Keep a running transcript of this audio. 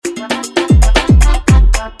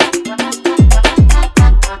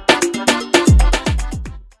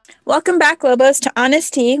Welcome back, Lobos, to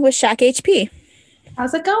Honest Tea with Shaq HP.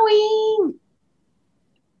 How's it going?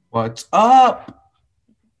 What's up?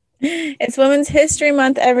 It's Women's History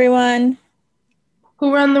Month, everyone.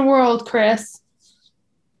 Who run the world, Chris?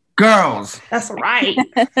 Girls. That's right.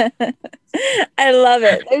 I love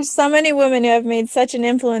it. There's so many women who have made such an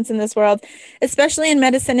influence in this world, especially in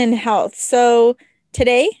medicine and health. So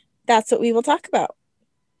today, that's what we will talk about.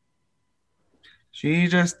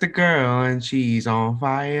 She's just a girl and she's on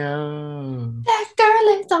fire. That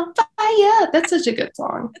girl is on fire. That's such a good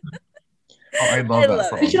song. Oh, I love that love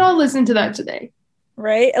song. We should all listen to that today.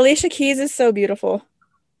 Right? Alicia Keys is so beautiful.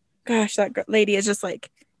 Gosh, that lady is just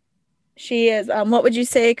like, she is. What would you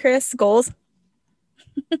say, Chris? Goals?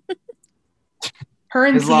 Her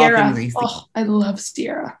and His laugh Sierra. and Lacey. Oh, I love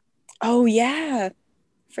Sierra. Oh, yeah,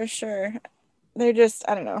 for sure. They're just,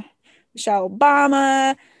 I don't know. Michelle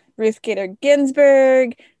Obama, Ruth Bader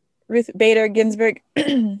Ginsburg.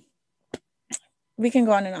 We can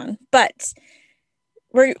go on and on. But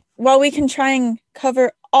while we can try and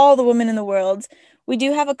cover all the women in the world, we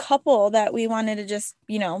do have a couple that we wanted to just,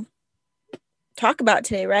 talk about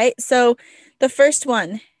today, right? So the first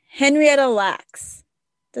one, Henrietta Lacks.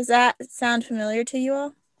 Does that sound familiar to you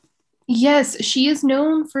all? Yes, she is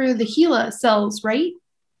known for the HeLa cells, right?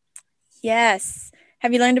 Yes.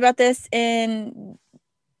 Have you learned about this in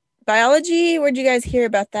biology? Where'd you guys hear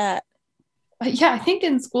about that? Yeah, I think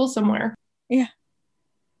in school somewhere. Yeah.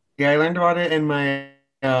 Yeah, I learned about it in my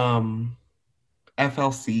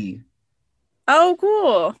FLC. Oh,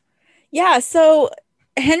 cool. Yeah, so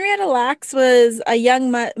Henrietta Lacks was a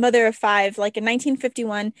young mother of five, like in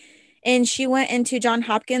 1951, and she went into Johns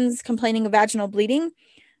Hopkins complaining of vaginal bleeding.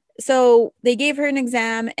 So they gave her an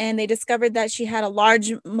exam and they discovered that she had a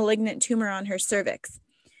large malignant tumor on her cervix.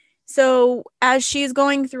 So as she's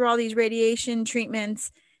going through all these radiation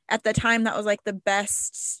treatments, at the time that was like the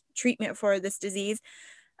best treatment for this disease,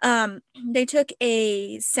 they took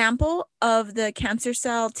a sample of the cancer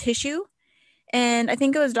cell tissue, and I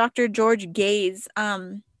think it was Dr. George Gaze.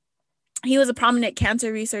 He was a prominent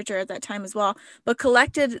cancer researcher at that time as well, but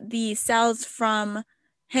collected the cells from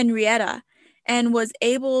Henrietta and was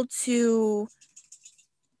able to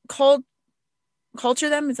culture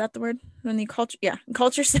them. Is that the word? When you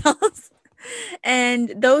culture cells.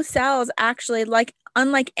 And those cells actually,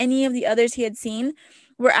 unlike any of the others he had seen,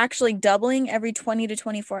 were actually doubling every 20 to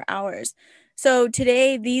 24 hours. So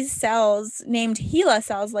today, these cells, named HeLa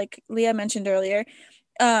cells, like Leah mentioned earlier,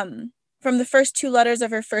 from the first two letters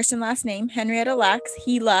of her first and last name, Henrietta Lacks,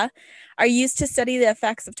 HeLa, are used to study the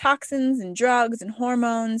effects of toxins and drugs and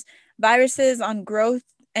hormones, viruses on growth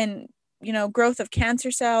and, growth of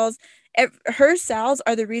cancer cells. Her cells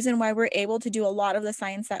are the reason why we're able to do a lot of the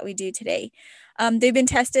science that we do today. They've been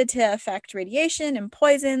tested to affect radiation and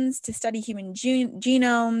poisons, to study human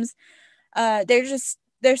genomes.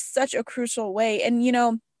 They're such a crucial way. And,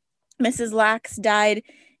 Mrs. Lacks died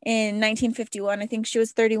in 1951. I think she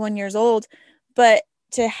was 31 years old. But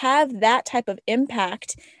to have that type of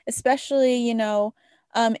impact, especially, in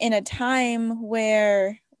a time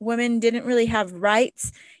where women didn't really have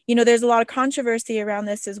rights, there's a lot of controversy around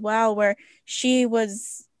this as well, where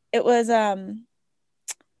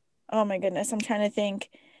oh my goodness, I'm trying to think.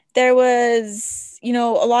 There was, a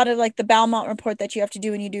lot of like the Belmont report that you have to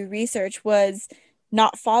do when you do research was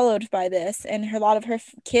not followed by this. And a lot of her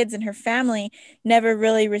kids and her family never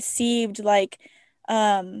really received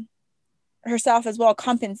herself as well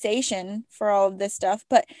compensation for all of this stuff.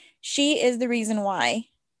 But she is the reason why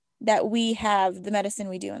that we have the medicine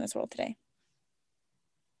we do in this world today.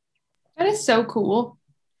 That is so cool.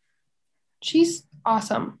 She's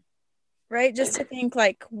awesome. Right? Just to think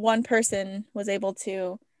like one person was able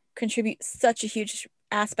to contribute such a huge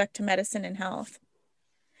aspect to medicine and health.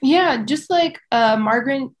 Yeah, just like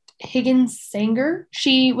Margaret Higgins Sanger.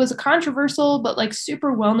 She was a controversial but like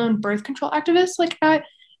super well-known birth control activist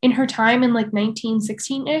in her time in like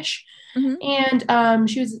 1916-ish. Mm-hmm. And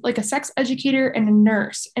she was like a sex educator and a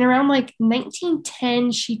nurse. And around like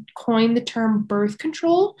 1910, she coined the term birth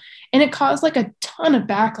control, and it caused like a ton of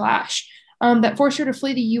backlash that forced her to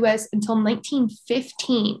flee the US until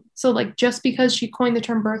 1915. So, like, just because she coined the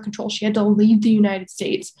term birth control, she had to leave the United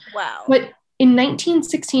States. Wow. But in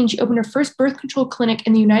 1916, she opened her first birth control clinic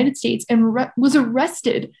in the United States and was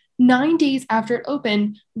arrested 9 days after it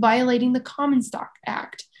opened, violating the Comstock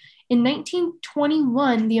Act. In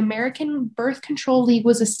 1921, the American Birth Control League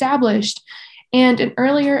was established, and an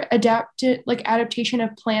earlier adaptation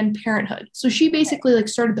of Planned Parenthood. So she basically like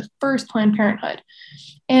started the first Planned Parenthood.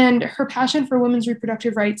 And her passion for women's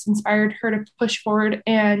reproductive rights inspired her to push forward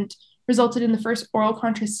and resulted in the first oral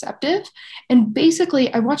contraceptive. And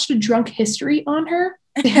basically, I watched a drunk history on her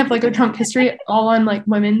They have like a drunk history all on like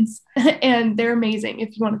women's, and they're amazing if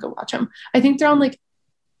you want to go watch them. I think they're on like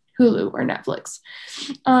Hulu or Netflix.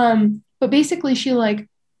 But basically she like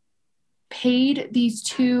paid these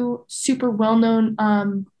two super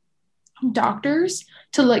well-known doctors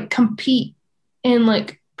to like compete and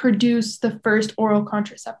like produce the first oral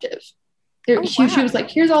contraceptive. Oh, She was wow. like,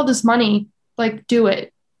 here's all this money, like do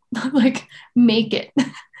it. Like make it.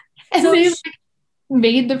 And So they sh- like,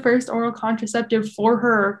 made the first oral contraceptive for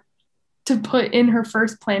her to put in her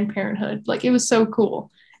first Planned Parenthood. Like it was so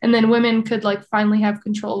cool. And then women could like finally have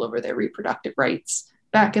control over their reproductive rights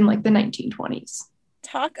back in like the 1920s.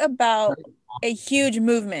 talk about a huge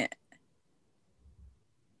movement.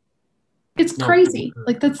 It's No, crazy.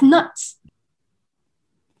 Like that's nuts.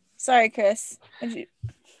 Sorry, Chris.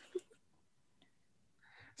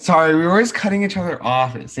 sorry, we were always cutting each other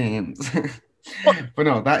off, it seems. Well, But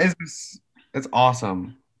no, that's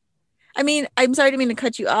awesome. I mean, I'm sorry to mean to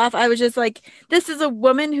cut you off. I was just like, this is a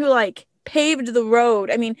woman who like paved the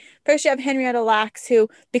road. I mean, first you have Henrietta Lacks, who,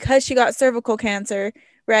 because she got cervical cancer,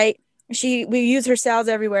 right? We use her cells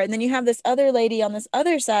everywhere. And then you have this other lady on this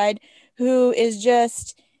other side who is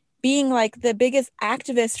just being like the biggest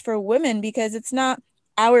activist for women, because it's not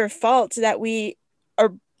our fault that we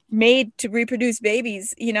are made to reproduce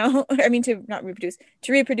babies, you know? I mean, to not reproduce,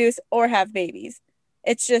 to reproduce or have babies.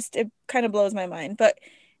 It's just, it kind of blows my mind. But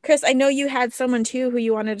Chris, I know you had someone too who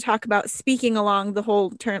you wanted to talk about, speaking along the whole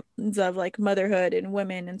terms of like motherhood and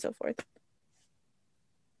women and so forth.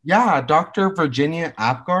 Yeah, Dr. Virginia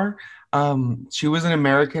Apgar. She was an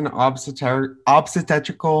American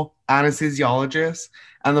obstetrical anesthesiologist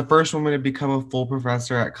and the first woman to become a full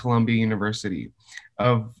professor at Columbia University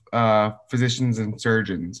of physicians and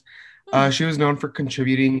surgeons. She was known for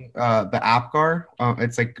contributing the APGAR.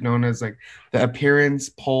 It's like known as like the appearance,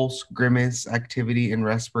 pulse, grimace, activity, and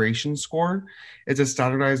respiration score. It's a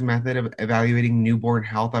standardized method of evaluating newborn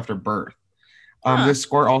health after birth. Huh. This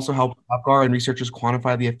score also helped APGAR and researchers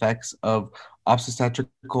quantify the effects of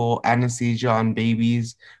obstetrical anesthesia on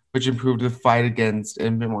babies, which improved the fight against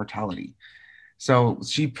infant mortality. So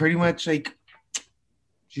she pretty much like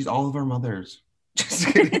she's all of our mothers. Just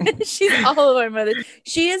kidding. She's all of our mothers.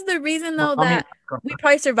 She is the reason though I mean, that we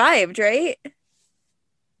probably survived, right?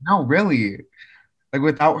 no, really. Like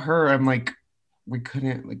without her, I'm like, we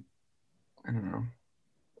couldn't like, I don't know.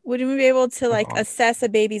 Wouldn't we be able to That's like awesome. assess a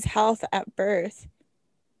baby's health at birth?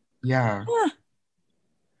 Yeah, Huh.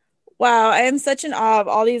 Wow, I am such in awe of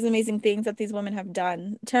all these amazing things that these women have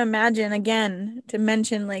done. To imagine again, to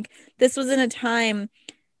mention like this was in a time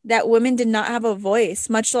that women did not have a voice,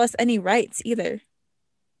 much less any rights either.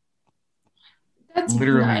 That's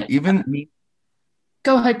literally. nuts. Even me.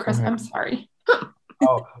 Go ahead, Go Chris. ahead. I'm sorry.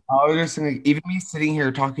 Oh, I was just saying, even me sitting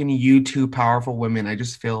here talking to you two powerful women, I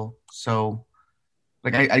just feel so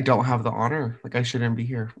like I don't have the honor. Like I shouldn't be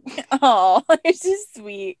here. Oh, it's just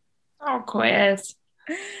sweet. Oh, Chris.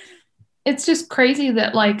 It's just crazy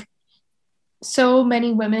that like so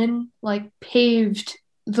many women like paved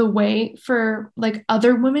the way for like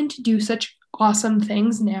other women to do such awesome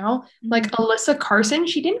things now. Like Alyssa Carson,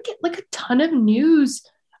 she didn't get like a ton of news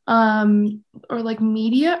or like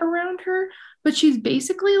media around her, but she's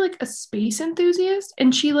basically like a space enthusiast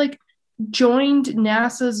and she like joined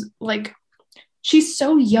NASA's like she's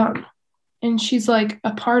so young and she's like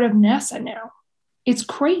a part of NASA now. It's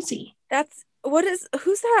crazy. That's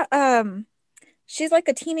who's that? She's like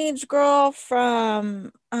a teenage girl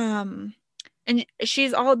from and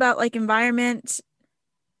she's all about like environment.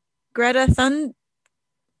 Greta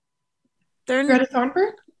Greta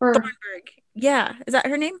Thunberg or Thornburg. Yeah, is that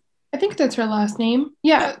her name? I think that's her last name.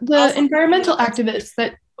 Yeah, the Also, environmental activist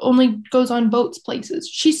that only goes on boats places.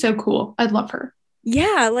 She's so cool. I love her.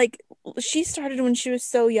 yeah, like she started when she was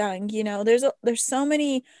so young, you know. There's so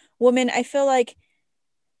many women. I feel like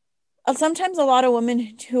sometimes a lot of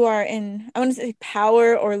women who are in, I want to say,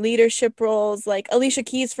 power or leadership roles, like Alicia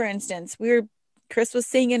Keys, for instance. Chris was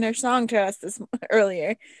singing her song to us this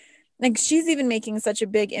earlier. Like she's even making such a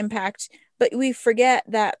big impact, but we forget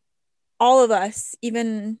that all of us,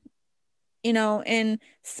 even, you know, in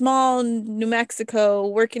small New Mexico,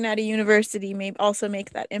 working at a university, may also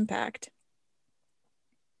make that impact.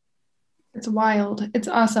 It's wild. It's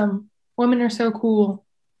awesome. Women are so cool.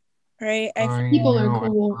 Right? I People are know.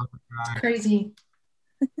 cool. I love It's you guys. crazy.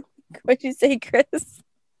 What'd you say, Chris?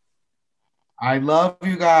 I love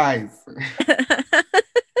you guys.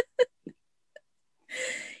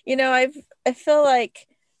 You know, I feel like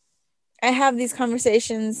I have these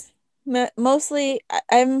conversations mostly.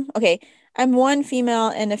 I'm okay. I'm one female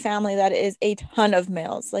in a family that is a ton of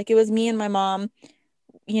males. Like it was me and my mom,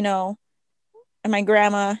 you know, and my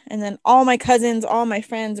grandma, and then all my cousins, all my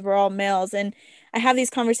friends were all males. And I have these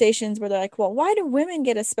conversations where they're like, well, why do women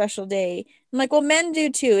get a special day? I'm like, well, men do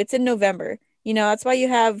too. It's in November. That's why you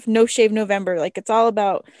have No Shave November. Like, it's all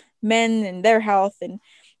about men and their health. And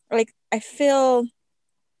like, I feel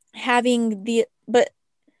but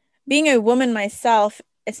being a woman myself,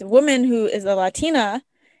 as a woman who is a Latina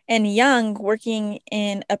and young, working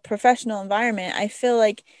in a professional environment, I feel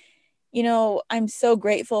like, I'm so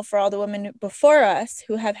grateful for all the women before us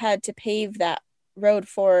who have had to pave that road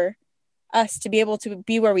for us to be able to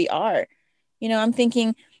be where we are. I'm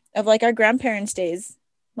thinking of like our grandparents' days.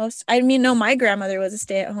 No, my grandmother was a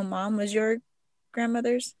stay-at-home mom. Was your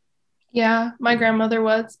grandmother's? Yeah, my grandmother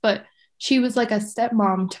was, but she was like a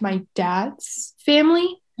stepmom to my dad's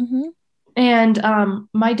family. Mm-hmm. And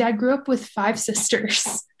my dad grew up with 5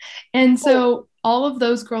 sisters. And so all of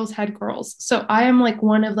those girls had girls. So I am like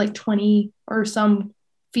one of like 20 or some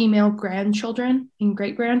female grandchildren and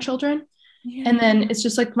great grandchildren. Yeah. And then it's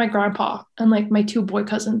just like my grandpa and like my 2 boy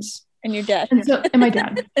cousins. And your dad. And my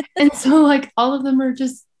dad. And so like all of them are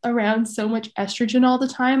just around so much estrogen all the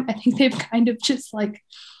time. I think they've kind of just like,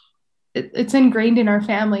 it's ingrained in our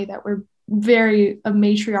family that we're very a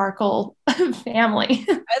matriarchal family.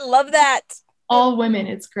 I love that. All women,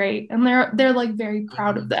 it's great. And they're like very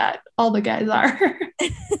proud of that. All the guys are.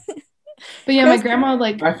 But yeah, my grandma,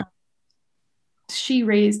 like, she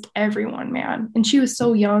raised everyone, man. And she was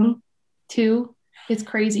so young too. It's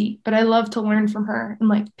crazy. But I love to learn from her and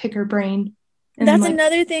like pick her brain. And that's like,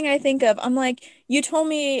 another thing I think of. I'm like, you told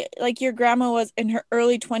me like your grandma was in her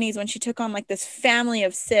early 20s when she took on like this family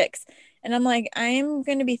of 6. And I'm like, I'm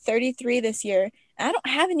going to be 33 this year. And I don't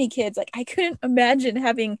have any kids. Like, I couldn't imagine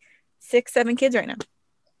having 6, 7 kids right now.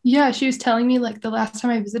 Yeah, she was telling me like the last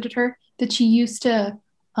time I visited her that she used to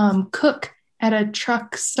cook at a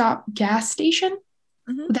truck stop gas station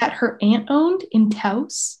that her aunt owned in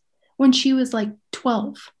Taos when she was like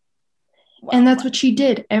 12. Wow. And that's what she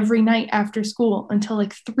did every night after school until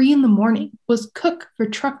like 3 a.m. was cook for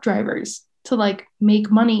truck drivers to like make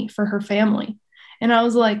money for her family. And I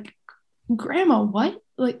was like, Grandma, what?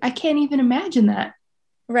 Like, I can't even imagine that.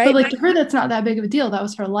 Right. But like to her, that's not that big of a deal. That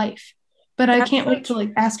was her life. But I can't wait to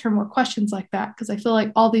like ask her more questions like that because I feel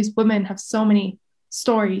like all these women have so many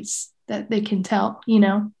stories that they can tell,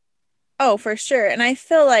 Oh, for sure. And I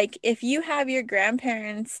feel like if you have your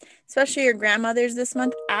grandparents, especially your grandmothers this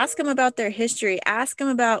month, ask them about their history. Ask them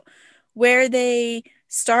about where they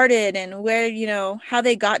started and where, how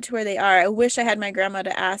they got to where they are. I wish I had my grandma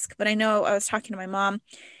to ask, but I know I was talking to my mom,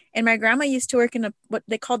 and my grandma used to work in what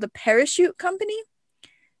they called the parachute company.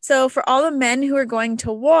 So for all the men who were going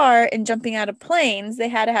to war and jumping out of planes, they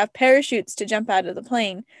had to have parachutes to jump out of the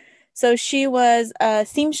plane. So she was a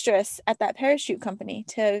seamstress at that parachute company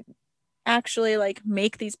to actually like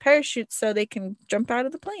make these parachutes so they can jump out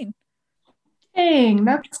of the plane. Dang,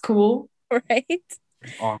 that's cool. Right?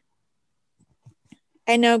 Awesome.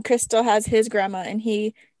 I know Crystal has his grandma and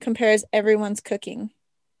he compares everyone's cooking.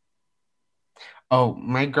 Oh,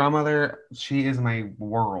 my grandmother, she is my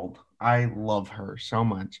world. I love her so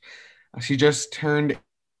much. She just turned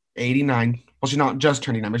 89. Well, she's not just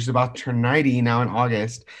turning 89, but she's about to turn 90 now in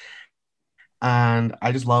August. And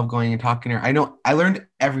I just love going and talking to her. I know I learned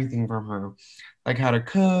everything from her, like how to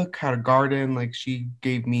cook, how to garden. Like she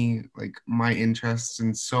gave me like my interests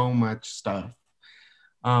in so much stuff.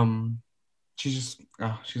 She's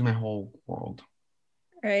my whole world.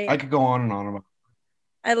 Right. I could go on and on about.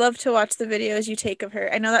 I love to watch the videos you take of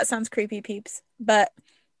her. I know that sounds creepy, peeps, but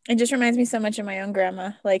it just reminds me so much of my own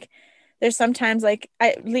grandma. Like there's sometimes like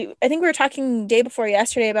I think we were talking day before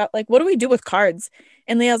yesterday about like what do we do with cards?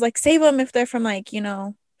 And Leah's like, save them if they're from like,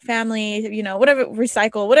 family, whatever,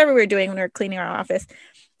 recycle, whatever we were doing when we were cleaning our office.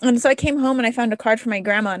 And so I came home and I found a card for my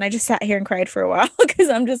grandma and I just sat here and cried for a while because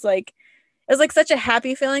I'm just like, it was like such a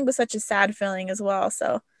happy feeling, but such a sad feeling as well.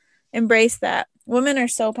 So embrace that. Women are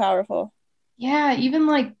so powerful. Yeah, even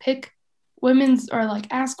like pick women's or like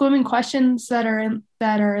ask women questions that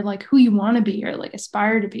are like who you want to be or like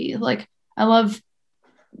aspire to be. Like I love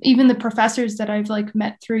even the professors that I've like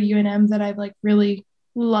met through UNM that I've like really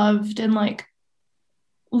loved and like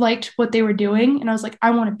liked what they were doing. And I was like,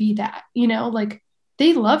 I want to be that, like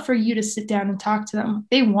they love for you to sit down and talk to them.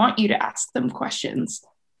 They want you to ask them questions.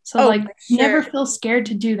 So never feel scared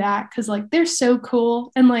to do that because like they're so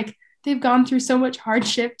cool and like they've gone through so much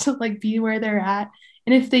hardship to like be where they're at.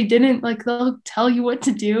 And if they didn't, like they'll tell you what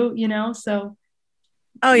to do, so.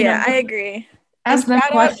 Oh yeah, I agree. Ask them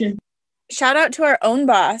questions. Shout out to our own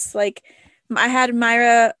boss. Like I had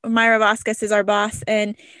Myra Vasquez is our boss,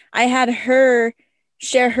 and I had her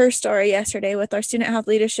share her story yesterday with our Student Health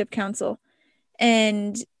Leadership Council.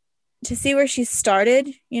 And to see where she started,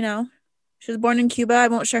 you know. She was born in Cuba. I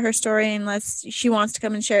won't share her story unless she wants to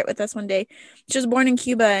come and share it with us one day. She was born in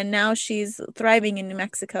Cuba and now she's thriving in New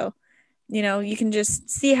Mexico. You know, you can just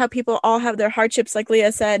see how people all have their hardships, like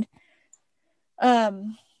Leah said. I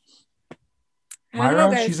don't know, Myra,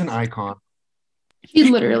 guys. she's an icon. She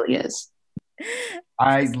literally is.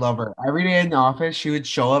 I love her. Every day in the office, she would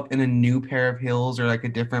show up in a new pair of heels or like a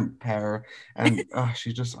different pair. And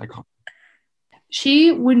she's just iconic.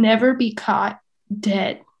 She would never be caught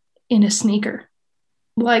dead in a sneaker.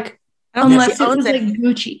 Like, I don't think unless she it owns was like any.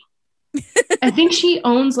 Gucci. I think she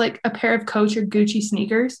owns like a pair of Coach or Gucci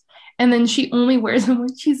sneakers, and then she only wears them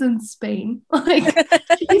when she's in Spain. Like,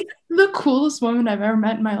 she's the coolest woman I've ever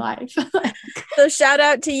met in my life. So shout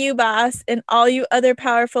out to you, boss, and all you other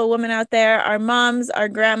powerful women out there, our moms, our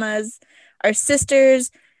grandmas, our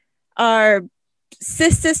sisters, our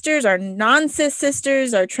cis sisters, our non-cis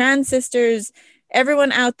sisters, our trans sisters,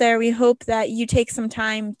 everyone out there. We hope that you take some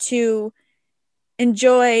time to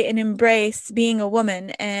enjoy and embrace being a woman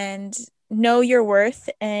and know your worth.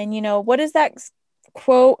 And, you know, what is that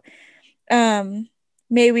quote?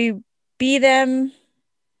 May we be them.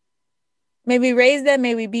 May we raise them.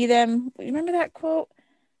 May we be them. Remember that quote?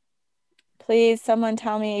 Please, someone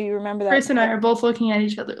tell me you remember that. Chris and I are both looking at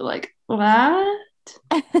each other like, what?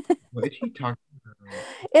 What is she talking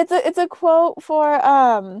about? It's a quote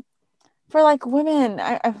for like women.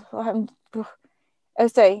 I'm oh,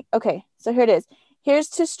 sorry. Okay, so here it is. Here's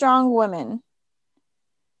to strong women.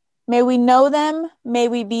 May we know them. May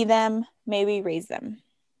we be them. May we raise them.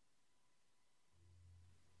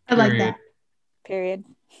 I like that. Period.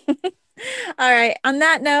 All right. On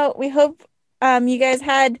that note, we hope you guys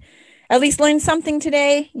had at least learned something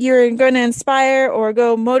today. You're going to inspire or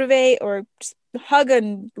go motivate or just hug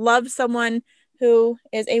and love someone who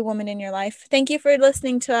is a woman in your life. Thank you for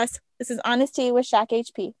listening to us. This is Honesty with Shaq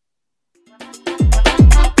HP.